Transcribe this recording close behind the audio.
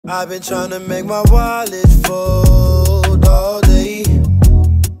I've been trying to make my wallet fold all day.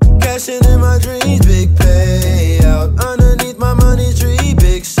 Cashing in my dreams, big payout. Underneath my money tree,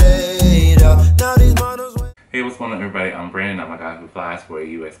 big shade out. Now these models. Hey, what's going on, everybody? I'm Brandon. I'm a guy who flies for a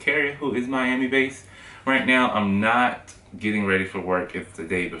U.S. carrier who is Miami based. Right now, I'm not getting ready for work. It's the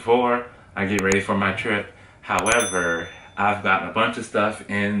day before I get ready for my trip. However, I've gotten a bunch of stuff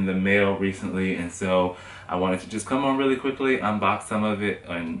in the mail recently, and so I wanted to just come on really quickly, unbox some of it,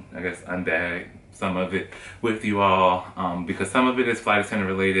 and I guess unbag some of it with you all, because some of it is flight attendant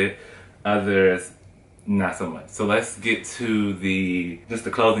related, others not so much. So let's get to just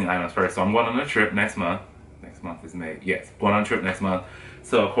the clothing items first. So I'm going on a trip next month. Next month is May. Yes, going on a trip next month.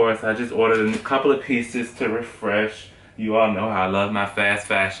 So of course I just ordered a couple of pieces to refresh. You all know how I love my fast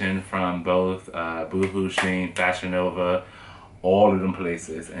fashion from both BOOHOO, SHEIN, Fashion Nova, all of them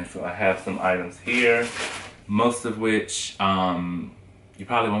places. And so I have some items here, most of which you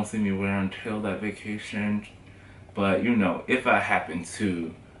probably won't see me wear until that vacation. But you know, if I happen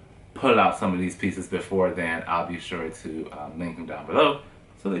to pull out some of these pieces before then, I'll be sure to link them down below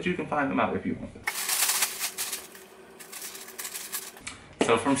so that you can find them out if you want them.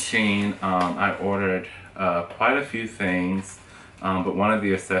 So from SHEIN, I ordered quite a few things, but one of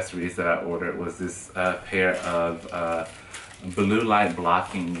the accessories that I ordered was this pair of blue light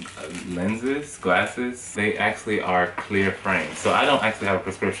blocking glasses. They actually are clear frames. So I don't actually have a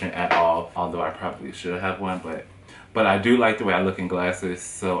prescription at all, although I probably should have one, but I do like the way I look in glasses,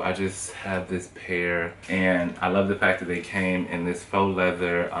 so I just have this pair, and I love the fact that they came in this faux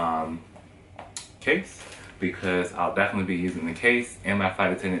leather case, because I'll definitely be using the case and my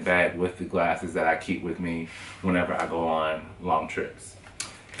flight attendant bag with the glasses that I keep with me whenever I go on long trips.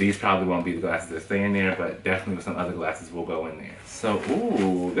 These probably won't be the glasses that stay in there, but definitely some other glasses will go in there. So,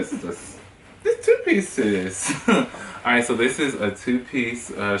 ooh, this two pieces. All right, so this is a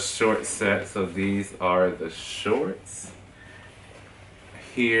two-piece short set. So these are the shorts.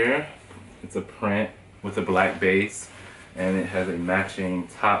 Here, it's a print with a black base, and it has a matching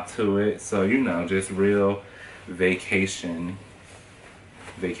top to it. So, you know, just real vacation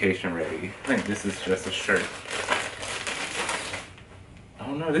ready. I think this is just a shirt.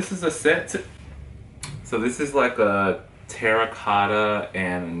 Oh no, this is a set too. So this is like a terracotta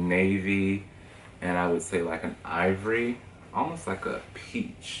and navy, and I would say like an ivory, almost like a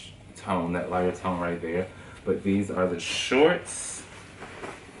peach tone, that lighter tone right there. But these are the shorts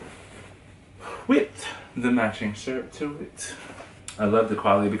with the matching shirt to it. I love the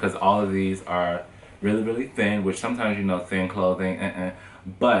quality because all of these are really, really thin, which sometimes, you know, thin clothing,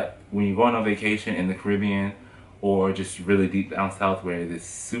 but when you're going on vacation in the Caribbean or just really deep down south where it is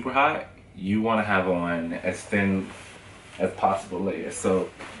super hot, you want to have on as thin as possible layers.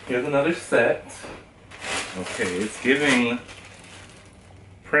 So here's another set. Okay, it's giving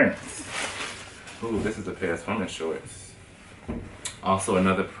prints. Ooh, this is a pair of swimming shorts. Also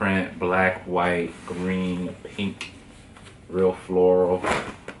another print, black, white, green, pink, real floral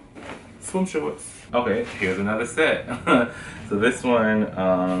swim shorts. Okay, here's another set. So this one,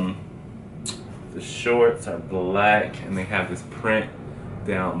 the shorts are black and they have this print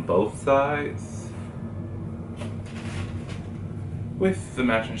down both sides with the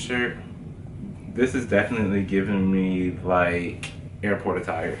matching shirt. This is definitely giving me like airport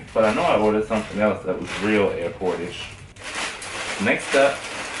attire, but I know I ordered something else that was real airportish. Next up,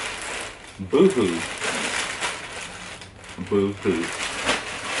 BOOHOO. BOOHOO.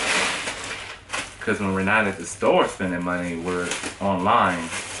 Because when we're not at the store spending money, we're online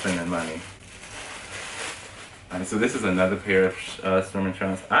spending money. Alright, so this is another pair of swimming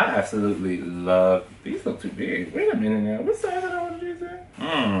trunks. I absolutely love these. Look too big. Wait a minute now. What size did I order these in?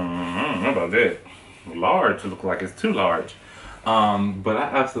 I don't know about that. Large look like it's too large. But I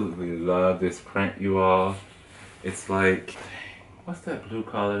absolutely love this print, you all. It's like, what's that blue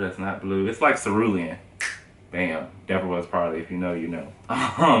color that's not blue? It's like cerulean. Bam, Deborah was probably, if you know, you know.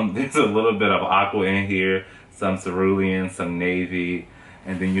 There's a little bit of aqua in here, some cerulean, some navy,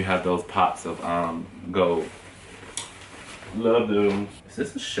 and then you have those pops of gold. Love those. Is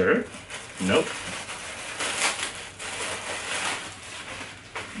this a shirt? Nope.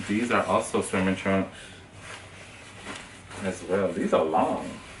 These are also swimming trunks as well. These are long.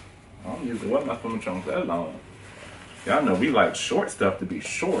 I don't usually wear my swimming trunks that long. Y'all know we like short stuff to be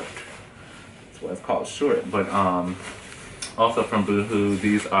short. That's why it's called short. But also from BOOHOO,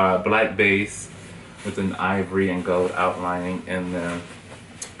 these are black base with an ivory and gold outlining in them.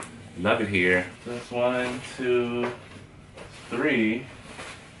 Love it here. That's 1, 2, 3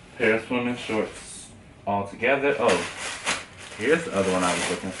 pair of swimming shorts all together. Oh, here's the other one I was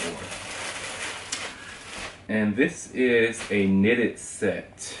looking for. And this is a knitted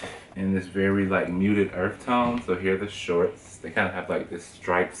set in this very like muted earth tone. So here are the shorts. They kind of have like this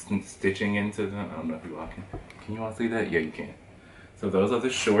stripes stitching into them. I don't know if you all can you all see that? Yeah, you can. So those are the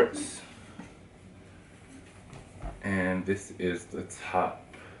shorts. And this is the top,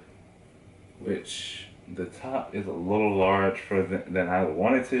 which the top is a little large for than I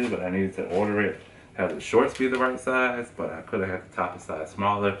wanted to, but I needed to order it, have the shorts be the right size, but I could have had the top a size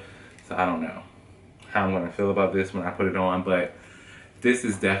smaller. So I don't know how I'm gonna feel about this when I put it on, but this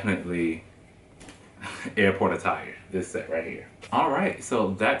is definitely airport attire, this set right here. All right,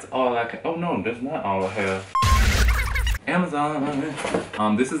 so that's all I can, oh no, that's not all I have.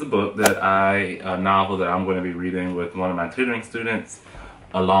 Amazon. This is a book that a novel that I'm going to be reading with one of my tutoring students,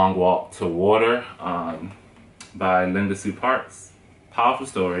 A Long Walk to Water, by Linda Sue Parks. Powerful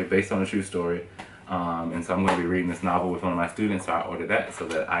story, based on a true story. And so I'm going to be reading this novel with one of my students, so I ordered that so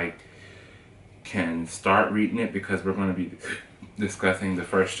that I can start reading it, because we're going to be discussing the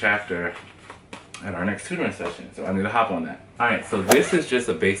first chapter at our next tutoring session, so I need to hop on that. Alright, so this is just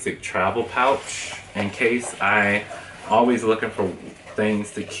a basic travel pouch in case I always looking for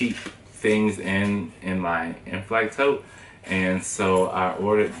things to keep things in my in-flight tote. And so I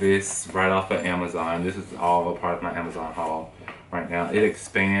ordered this right off of Amazon. This is all a part of my Amazon haul right now. It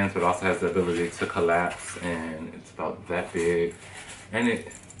expands, but also has the ability to collapse, and it's about that big. And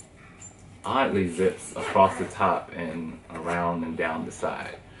it oddly zips across the top and around and down the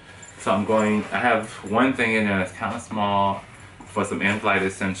side. So I have one thing in there that's kind of small for some in-flight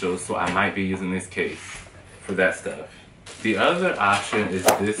essentials, so I might be using this case for that stuff. The other option is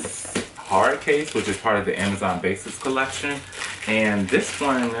this hard case, which is part of the Amazon Basics collection. And this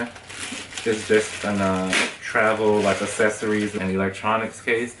one is just a travel, like accessories and electronics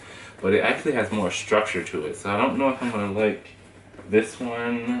case, but it actually has more structure to it. So I don't know if I'm gonna like this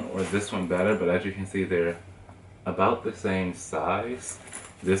one or this one better, but as you can see, they're about the same size.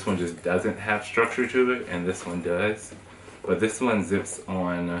 This one just doesn't have structure to it, and this one does. But this one zips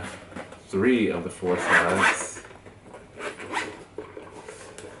on 3 of the 4 sides.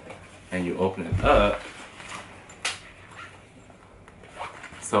 And you open it up.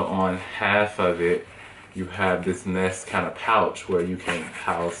 So on half of it, you have this nest kind of pouch where you can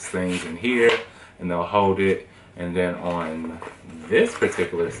house things in here, and they'll hold it. And then on this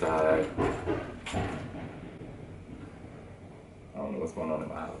particular side, I don't know what's going on in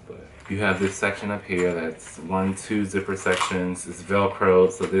my house, but you have this section up here that's 1, 2 zipper sections. It's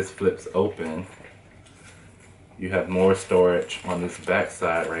Velcroed, so this flips open. You have more storage on this back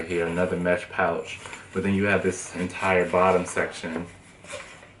side right here, another mesh pouch. But then you have this entire bottom section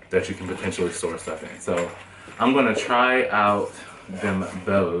that you can potentially store stuff in. So I'm gonna try out them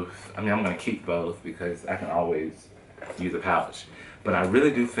both. I mean, I'm gonna keep both because I can always use a pouch. But I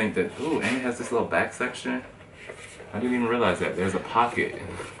really do think that, ooh, and it has this little back section. I didn't even realize that. There's a pocket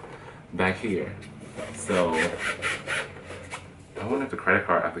back here. So I wonder if the credit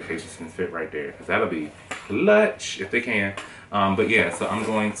card applications can fit right there, because that'll be clutch if they can. But yeah, so I'm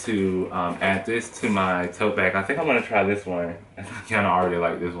going to add this to my tote bag. I think I'm gonna try this one. I kind of already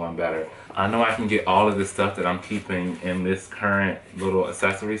like this one better. I know I can get all of the stuff that I'm keeping in this current little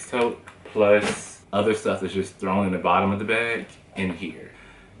accessories tote, plus other stuff that's just thrown in the bottom of the bag in here.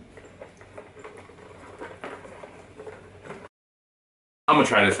 I'm gonna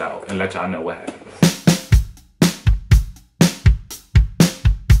try this out and let y'all know what happens.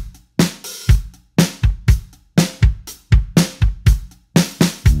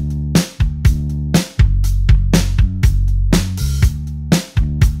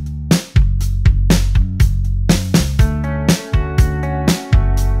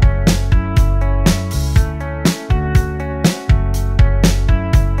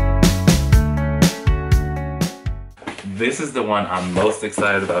 This is the one I'm most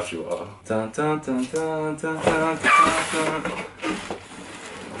excited about, you all. Dun, dun, dun, dun, dun, dun, dun, dun.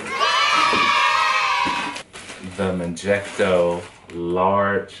 The Magecto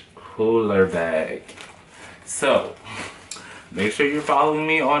large cooler bag. So, make sure you're following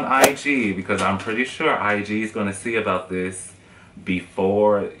me on IG, because I'm pretty sure IG is going to see about this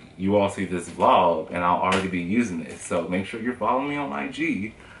before you all see this vlog, and I'll already be using it. So make sure you're following me on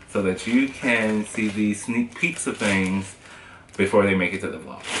IG so that you can see these sneak peeks of things before they make it to the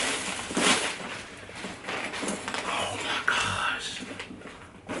vlog. Oh my gosh.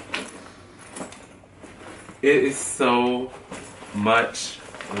 It is so much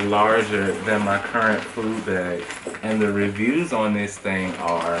larger than my current food bag, and the reviews on this thing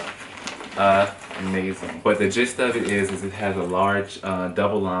are amazing. But the gist of it is it has a large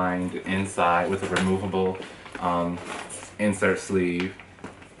double-lined inside with a removable insert sleeve.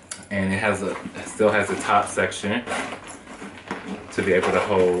 And it still has a top section to be able to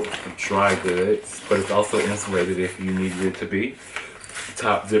hold dry goods, but it's also insulated if you needed it to be.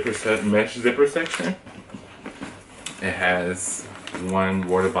 Top zipper set, mesh zipper section. It has one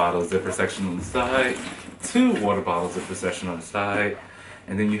water bottle zipper section on the side, two water bottle zipper section on the side,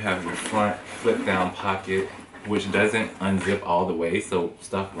 and then you have your front flip down pocket, which doesn't unzip all the way, so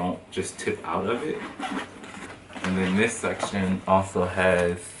stuff won't just tip out of it. And then this section also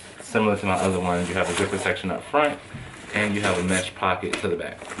has, similar to my other ones, you have a zipper section up front and you have a mesh pocket to the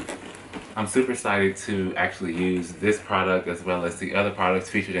back. I'm super excited to actually use this product as well as the other products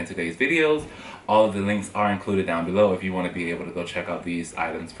featured in today's videos. All of the links are included down below if you want to be able to go check out these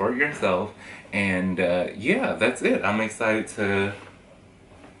items for yourself. And yeah, that's it. I'm excited to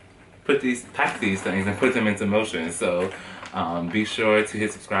pack these things and put them into motion. So be sure to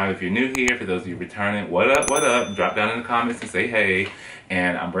hit subscribe if you're new here. For those of you returning, what up, what up? Drop down in the comments and say hey.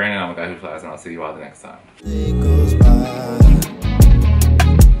 And I'm Brandon, I'm a guy who flies, and I'll see you all the next time.